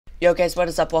Yo guys, what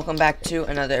is up? Welcome back to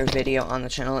another video on the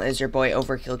channel. It is your boy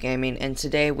Overkill Gaming, and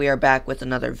today we are back with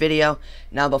another video.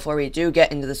 Now before we do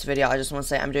get into this video, I just want to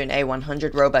say I'm doing a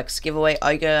 100 Robux giveaway.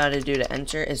 All you gotta do to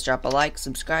enter is drop a like,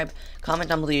 subscribe, comment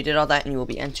down below you did all that, and you will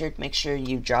be entered. Make sure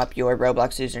you drop your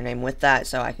Roblox username with that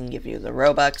so I can give you the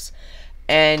Robux.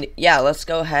 And yeah, let's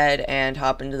go ahead and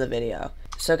hop into the video.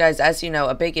 So guys, as you know,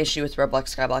 a big issue with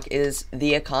Roblox Skyblock is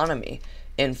the economy.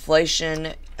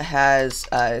 Inflation has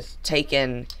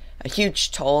taken a huge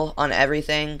toll on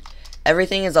everything.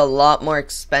 Everything is a lot more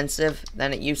expensive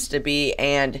than it used to be,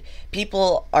 and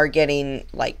people are getting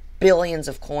like billions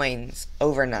of coins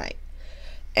overnight.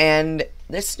 And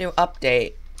this new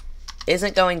update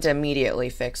isn't going to immediately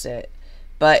fix it,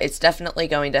 but it's definitely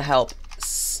going to help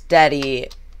steady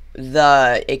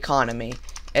the economy.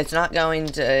 It's not going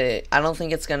to, I don't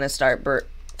think it's going to start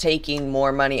taking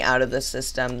more money out of the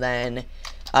system than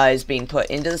is being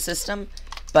put into the system.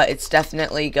 But it's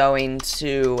definitely going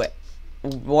to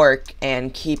work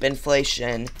and keep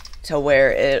inflation to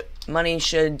where money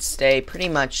should stay pretty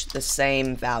much the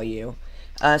same value.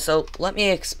 So let me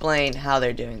explain how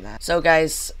they're doing that. So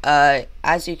guys,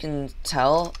 as you can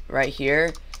tell right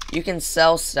here, you can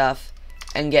sell stuff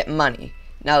and get money.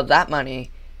 Now that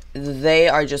money, they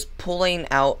are just pulling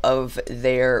out of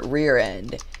their rear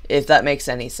end, if that makes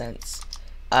any sense.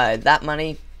 That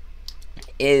money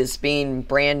is being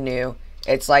brand new.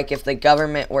 It's like if the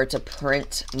government were to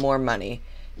print more money.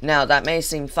 Now, that may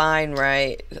seem fine,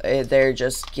 right? They're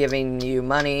just giving you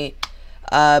money.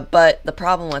 But the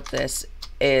problem with this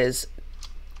is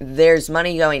there's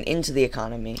money going into the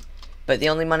economy, but the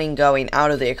only money going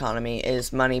out of the economy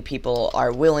is money people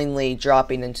are willingly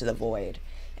dropping into the void.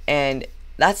 And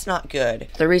that's not good.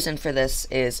 The reason for this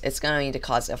is it's going to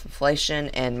cause inflation,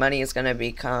 and money is going to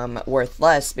become worth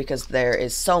less because there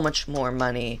is so much more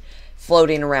money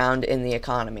floating around in the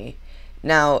economy.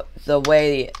 Now, the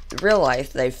way real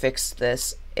life they fixed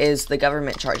this is the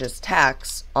government charges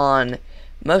tax on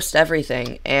most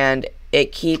everything, and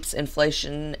it keeps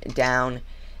inflation down,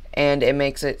 and it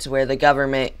makes it to where the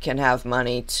government can have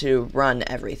money to run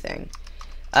everything.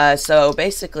 So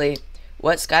basically,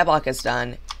 what Skyblock has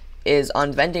done is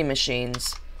on vending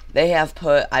machines, they have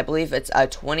put, I believe it's a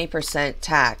 20%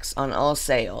 tax on all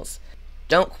sales.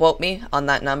 Don't quote me on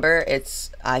that number,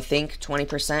 it's, I think,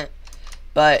 20%.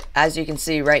 But as you can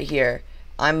see right here,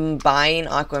 I'm buying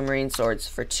aquamarine swords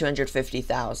for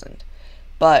 250,000.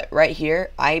 But right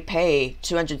here, I pay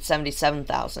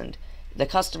 277,000. The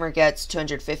customer gets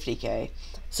 250k.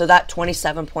 So that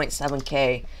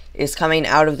 27.7k is coming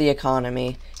out of the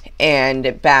economy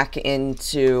and back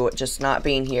into just not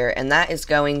being here. And that is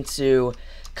going to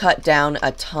cut down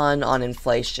a ton on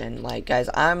inflation. Like, guys,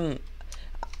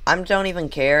 I don't even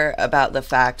care about the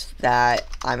fact that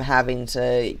I'm having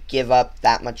to give up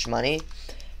that much money,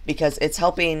 because it's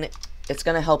going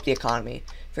to help the economy.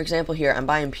 For example, here, I'm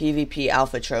buying PvP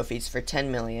alpha trophies for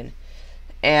 10 million,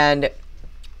 and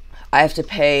I have to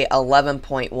pay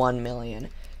 11.1 million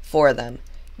for them,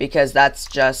 because that's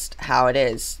just how it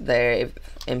is. They've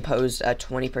imposed a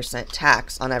 20%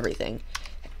 tax on everything.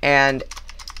 And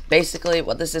basically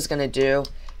what this is going to do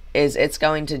is it's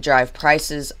going to drive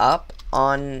prices up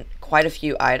on quite a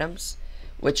few items,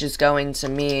 which is going to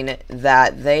mean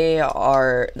that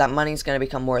that money's going to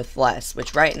become worth less,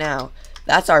 which right now,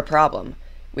 that's our problem.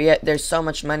 There's so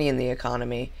much money in the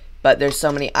economy, but there's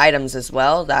so many items as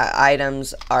well that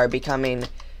items are becoming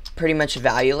pretty much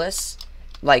valueless.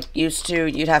 Like, used to,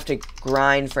 you'd have to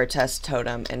grind for a test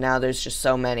totem, and now there's just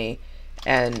so many,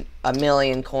 and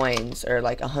 1,000,000 coins, or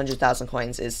like 100,000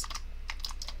 coins is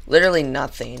literally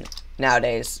nothing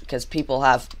nowadays, because people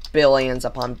have billions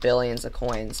upon billions of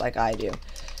coins like I do.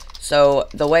 So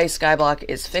the way Skyblock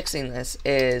is fixing this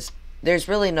is there's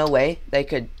really no way they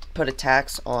could put a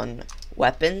tax on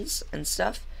weapons and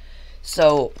stuff.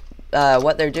 So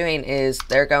what they're doing is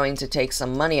they're going to take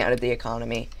some money out of the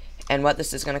economy, and what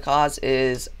this is going to cause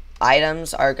is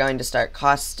items are going to start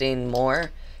costing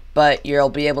more, but you'll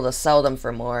be able to sell them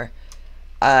for more.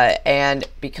 And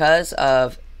because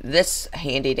of this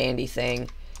handy dandy thing,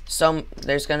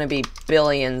 there's going to be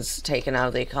billions taken out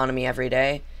of the economy every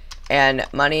day, and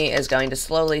money is going to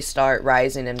slowly start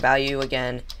rising in value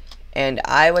again. And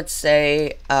I would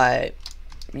say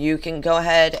you can go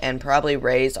ahead and probably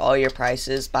raise all your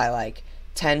prices by like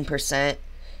 10%,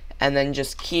 and then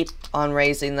just keep on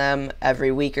raising them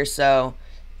every week or so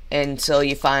until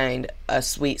you find a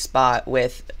sweet spot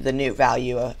with the new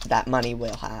value that money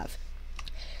will have.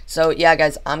 So yeah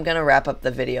guys, I'm gonna wrap up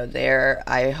the video there.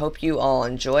 I hope you all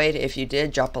enjoyed. If you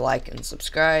did, drop a like and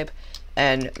subscribe,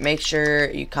 and make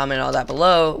sure you comment all that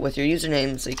below with your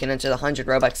username so you can enter the 100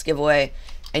 Robux giveaway.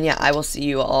 And yeah, I will see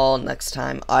you all next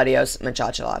time. Adios,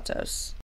 muchachos.